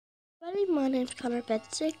Hi, my name's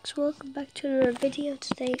Connor6. Welcome back to another video.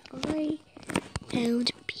 Today I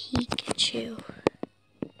found Pikachu.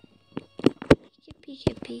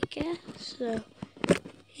 Pika. So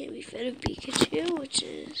here we found a Pikachu, which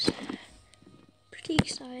is pretty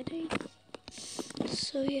exciting.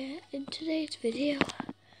 So yeah, in today's video,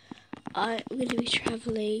 I'm going to be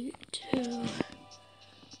traveling to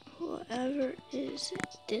whatever is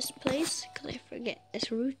this place, because I forget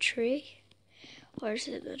this root tree. Or is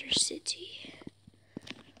it another city?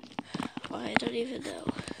 Oh, I don't even know.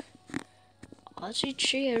 Aussie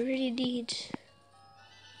tree, I really need...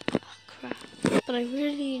 Oh crap. But I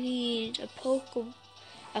really need a Pokemon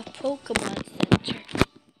Center.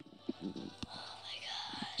 Oh my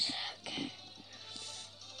god. Okay.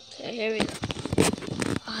 So here we go.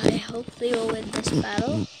 I hopefully will win this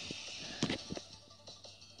battle.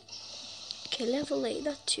 Okay, level 8,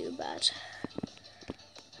 not too bad.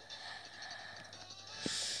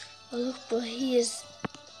 Oh look, but he is...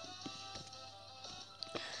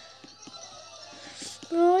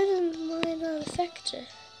 No, I didn't mind not affected.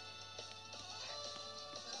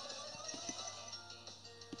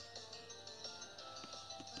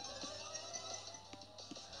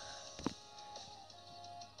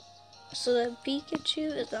 So then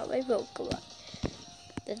Pikachu is not my Pokemon.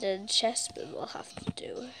 Then Chespin will have to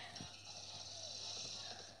do.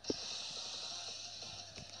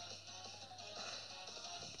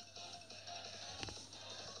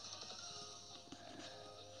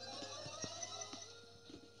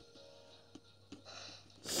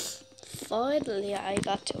 Finally, I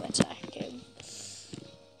got to attack him.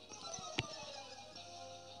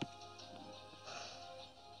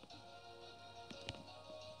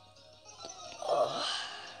 Oh.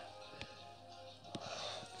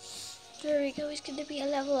 There we go, he's going to be a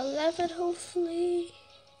level 11, hopefully.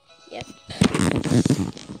 Yep.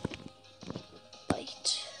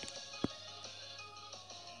 Right.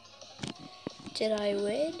 Did I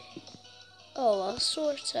win? Oh, well,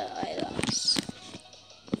 sorta, I lost.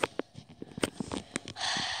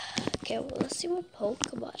 Okay, well, let's see what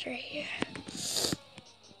Pokemon are here.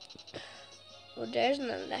 Oh, there's an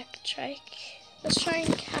Electric. Let's try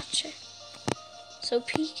and catch it. So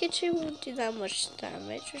Pikachu won't do that much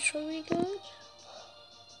damage, which will be good.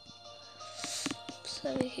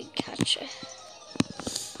 So we can catch it.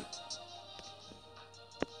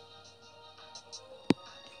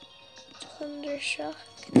 Thunder Shock,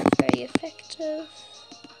 not very effective.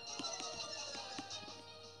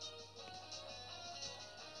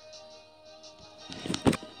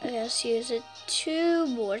 I guess use it 2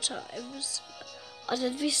 more times. Oh,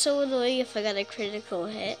 that'd be so annoying if I got a critical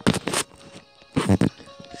hit.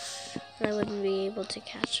 And I wouldn't be able to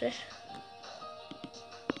catch it.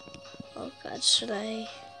 Oh god, should I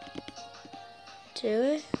do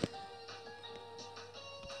it?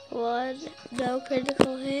 1, no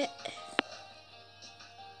critical hit.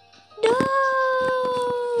 No!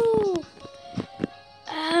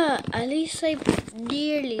 At least I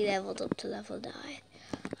nearly leveled up to level 9.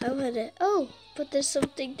 I want to... Oh, but there's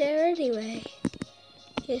something there anyway.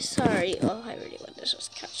 Yeah, sorry. Oh, I really want to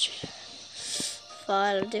just catch it.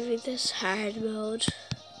 Fine, I'm doing this hard mode.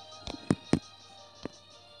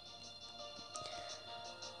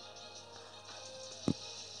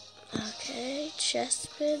 Okay,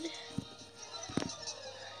 Chespin.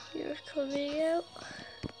 You're coming out.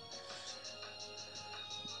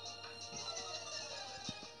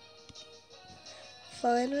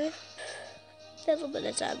 Fine with a little bit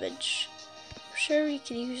of damage. I'm sure we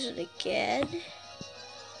can use it again.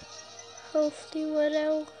 Hopefully,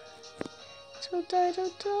 Widow. Don't die.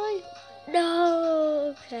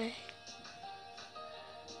 No, okay.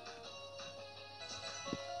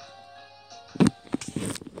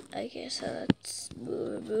 Okay, so let's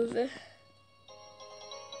remove it.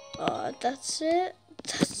 Oh, that's it.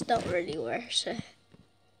 That's not really worth it.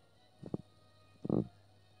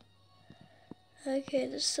 Okay,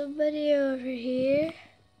 there's somebody over here,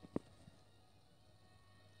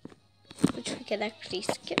 which we can actually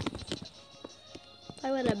skip. I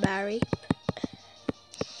want to marry.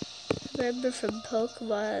 Remember from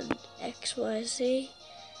Pokemon XYZ,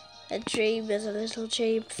 a dream is a little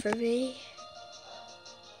dream for me.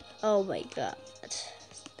 Oh my god.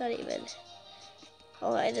 Not even.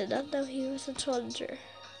 Oh, I did not know he was a Thunder.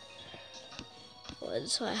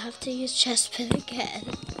 So I have to use Chespin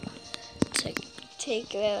again to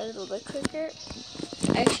take it out a little bit quicker.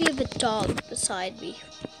 I actually have a dog beside me.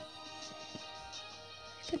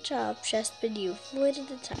 Good job, Chespin. You avoided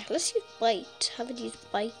the attack. Let's use Bite. Haven't used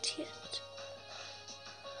Bite yet.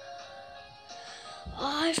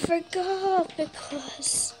 Oh, I forgot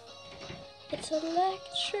because it's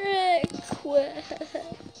electric.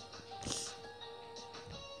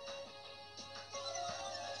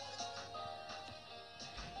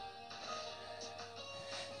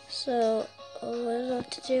 So I don't know what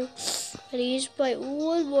to do. I'm gonna use bite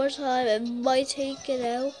one more time. I might take it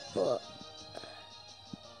out, but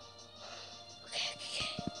okay.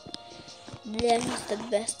 Now is the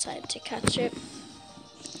best time to catch it.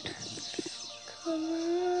 Come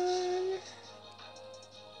on.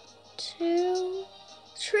 2,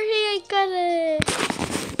 3, I got it!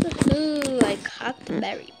 Woohoo, I caught the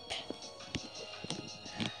berry.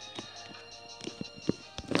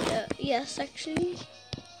 Yes, actually.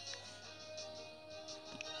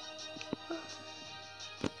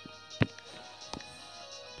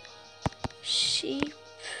 Sheep.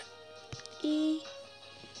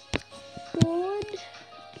 One.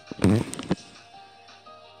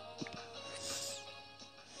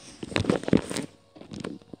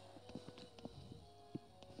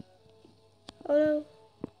 Oh no.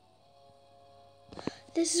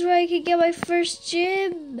 This is where I can get my first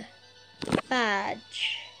gym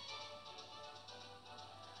badge.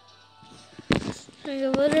 I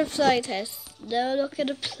got butterfly test. No, look at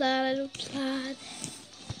the plan. I don't plan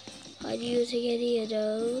on using any of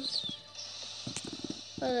those.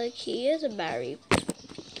 Well, like he is a Mary.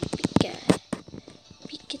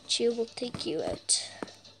 Pikachu will take you out.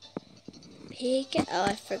 Oh,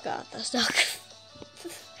 I forgot. That's not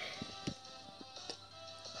good.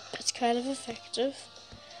 It's kind of effective.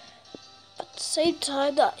 At the same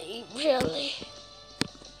time, not really.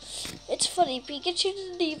 It's funny, Pikachu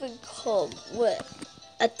didn't even come with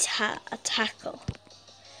a tackle.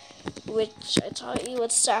 Which I thought you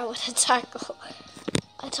would start with a tackle.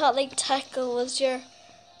 I thought like tackle was your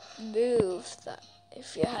move, that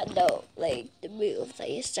if you had no, like the move that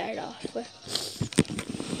you start off with.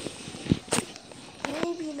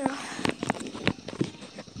 Maybe not.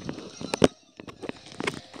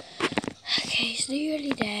 Okay, he's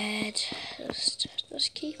nearly dead. Let's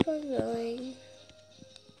keep on going.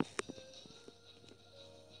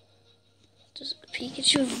 Does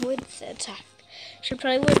Pikachu avoid the attack? She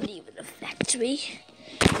probably wouldn't even affect me.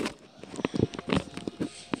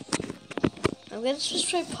 I'm gonna just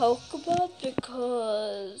try Pokemon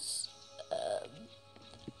because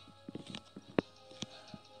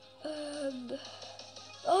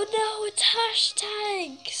oh no, it's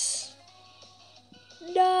hashtags.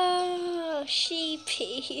 No,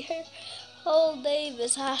 Sheepy, your whole name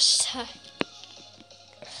is hashtag.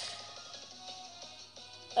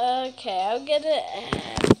 Okay, I'm gonna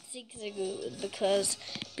Zigzagoon because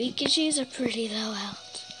Pikachus are pretty low health.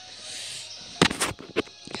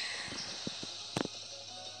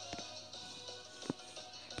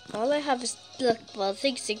 All I have is, look, well,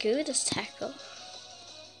 Zigzagoon is tackle.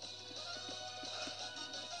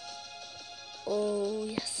 Oh,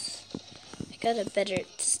 yes. I got a better to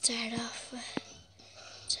start off with.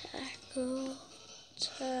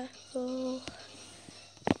 Tackle.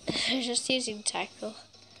 I'm just using tackle.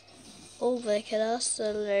 Oh, but I can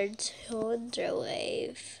also learn Thunder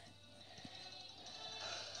Wave.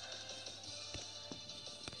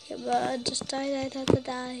 Come on, just die.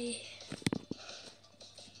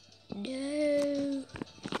 No.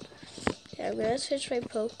 Yeah, I'm gonna switch my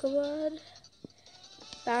Pokemon.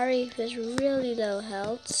 Barry has really low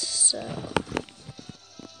health, so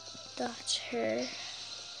dodge her.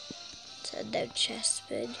 Send out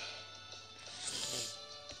Chespin.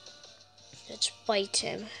 Let's bite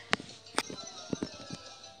him.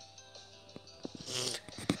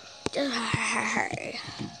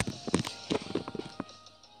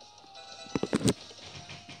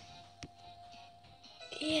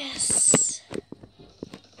 Yes.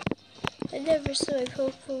 I never saw my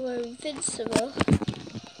Pokemon invincible.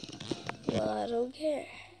 Well, I don't care.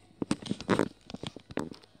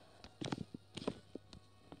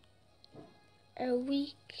 A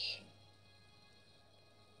weak.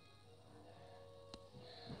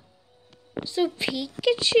 So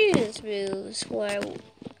Pikachu's moves were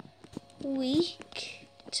weak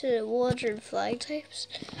to water and flying types,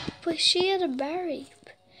 but she had a berry.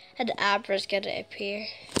 And Abra's gonna appear.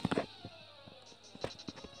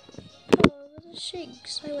 Oh, what a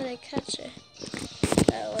Shinx. Why would I catch it?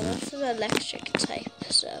 Oh, well, that's an electric type,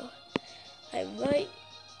 so I might.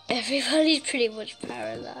 Everybody's pretty much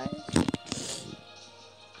paralyzed.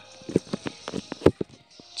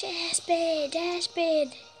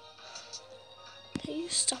 Jaspin! Can you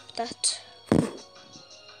stop that?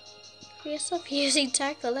 Can you stop using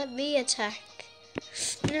tackle? Let me attack.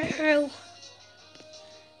 No!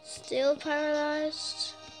 Still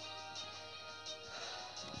paralyzed.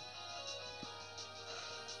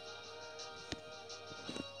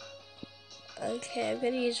 Okay, I'm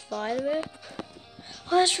gonna use Vitamin.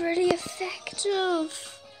 Oh, that's really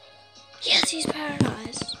effective. Yes, he's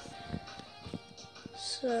paralyzed.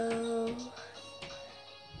 So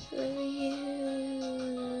will we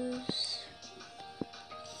use?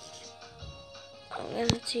 I'm gonna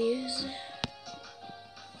have to use it.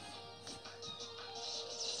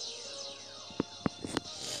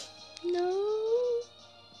 No.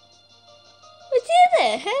 I did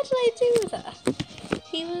it! How did I do that?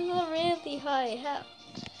 He was a really high health.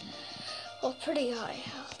 Well, pretty high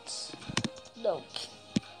health. Nope.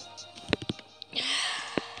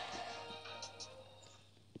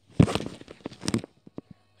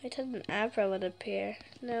 I thought an Abra would appear.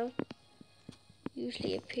 No.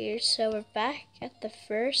 Usually appears. So we're back at the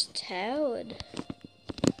first town.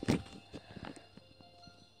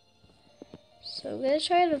 So I'm going to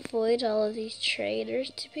try and avoid all of these traders,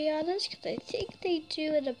 to be honest, because I think they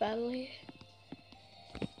do in a battle here.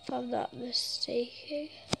 If I'm not mistaken.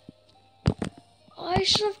 Oh, I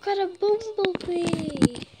should have got a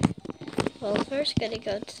bumblebee. Well, first going to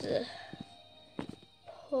go to the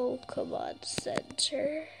Pokemon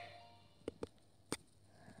Center.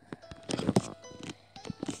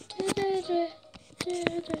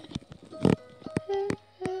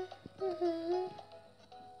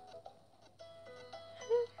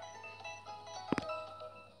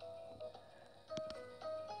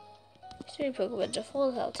 Three Pokemon to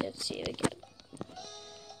full health. Let's see it again.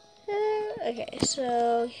 Okay,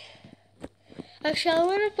 so actually, I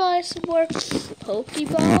want to buy some more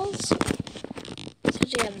Pokeballs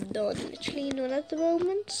since we have none, literally none at the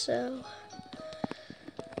moment. So,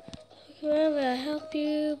 I'm gonna help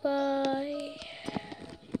you buy.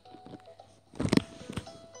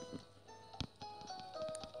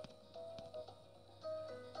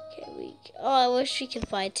 Okay, I wish we could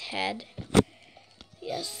buy 10.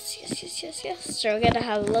 Yes. So we're gonna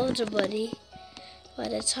have loads of money by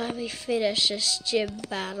the time we finish this gym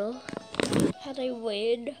battle. And I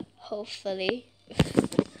win, hopefully.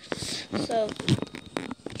 So,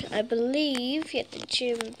 I believe the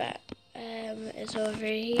gym is over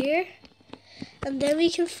here. And then we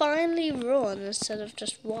can finally run instead of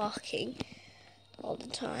just walking all the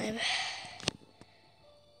time.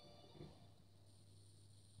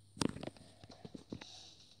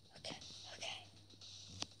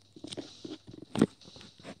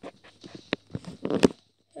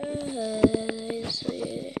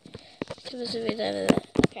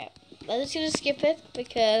 Okay, I'm just gonna skip it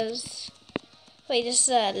because wait, this is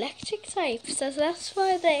an electric type, so that's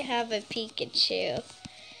why they have a Pikachu.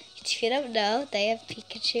 If you don't know, they have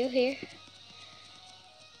Pikachu here.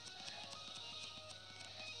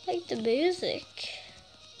 I like the music.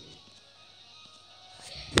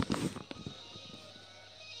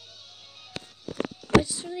 I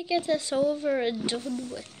just want to get this over and done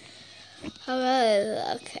with.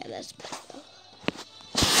 Okay, that's better.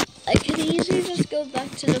 I could easily just go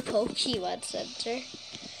back to the Pokemon Center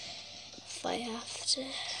if I have to.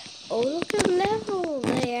 Oh, look at level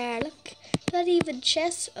they are. Look, not even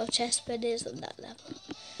chess. Oh, Chessman is on that level.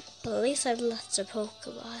 Well, at least I have lots of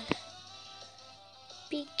Pokemon.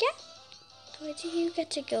 Pika, why do you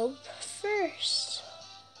get to go first?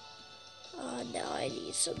 Oh no, I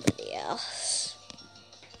need somebody else.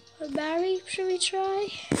 Barry, should we try?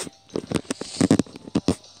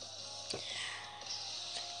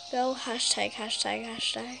 Go, hashtag.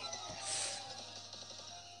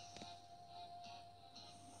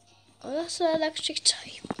 Oh, that's an electric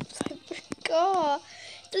type. I forgot.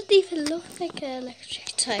 It doesn't even look like an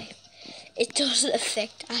electric type. It doesn't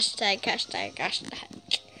affect hashtag.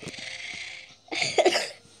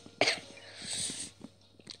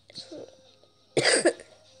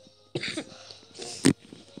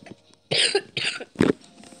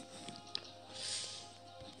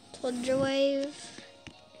 Thunder Wave.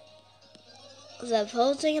 The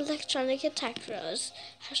opposing electronic attack throws.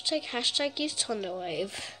 Hashtag use Thunder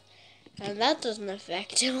Wave. And that doesn't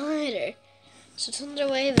affect him either. So Thunder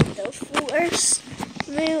Wave is the worst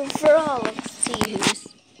move for all of the teams.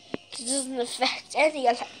 It doesn't affect any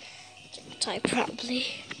electric type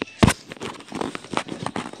probably.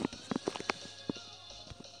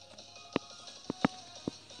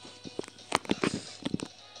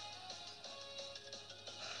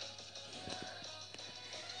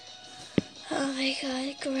 Oh my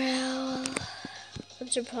god, Growl. I'm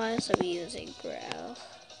surprised I'm using Growl.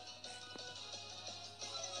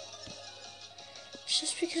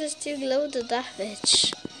 Just because it's doing loads of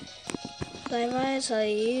damage. So I might as well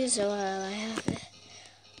use it while I have it.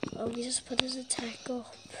 Oh, we just put his attack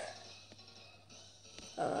up.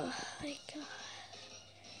 Oh my god.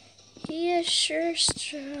 He is sure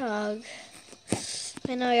strong.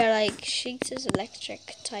 I know you're like, Sheets is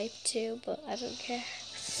electric type too, but I don't care.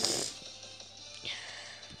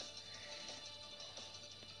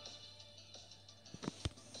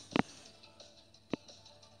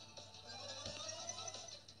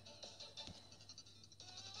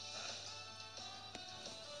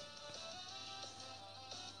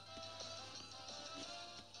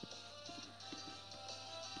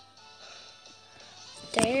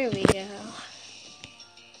 There we go.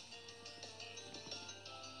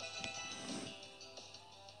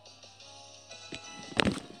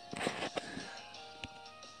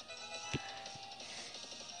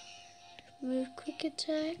 Move quick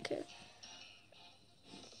attack.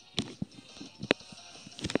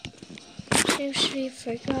 Seems to be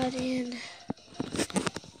forgotten.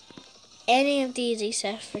 Any of these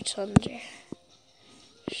except for Thunder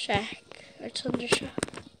Shack or Thunder Shop.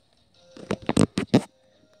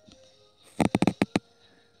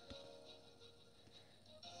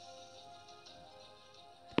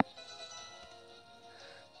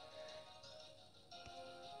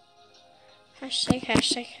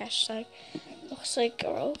 Hashtag. Looks like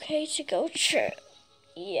we're okay to go true.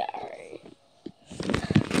 Yeah.